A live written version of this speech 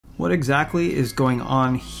What exactly is going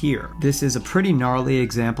on here? This is a pretty gnarly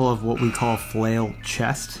example of what we call FLAIL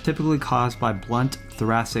chest, typically caused by blunt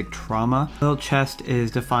thoracic trauma. FLAIL chest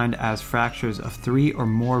is defined as fractures of 3 or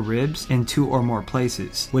more ribs in 2 or more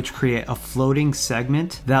places, which create a floating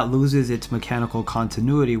segment that loses its mechanical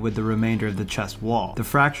continuity with the remainder of the chest wall. The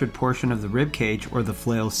fractured portion of the rib cage, or the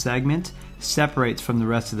FLAIL segment, separates from the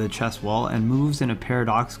rest of the chest wall and moves in a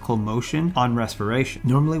paradoxical motion on respiration.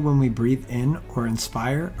 Normally when we breathe in or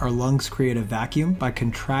inspire, our lungs create a vacuum by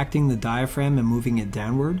contracting the diaphragm and moving it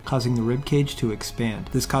downward, causing the rib cage to expand.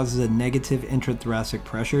 This causes a negative intrathoracic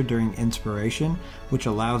pressure during inspiration, which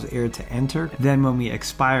allows air to enter. Then when we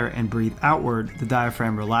expire and breathe outward, the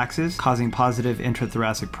diaphragm relaxes, causing positive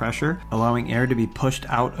intrathoracic pressure, allowing air to be pushed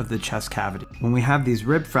out of the chest cavity. When we have these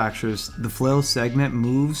rib fractures, the FLAIL segment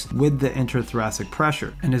moves with the intrathoracic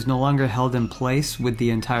pressure and is no longer held in place with the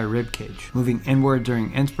entire rib cage, moving inward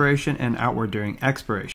during inspiration and outward during expiration.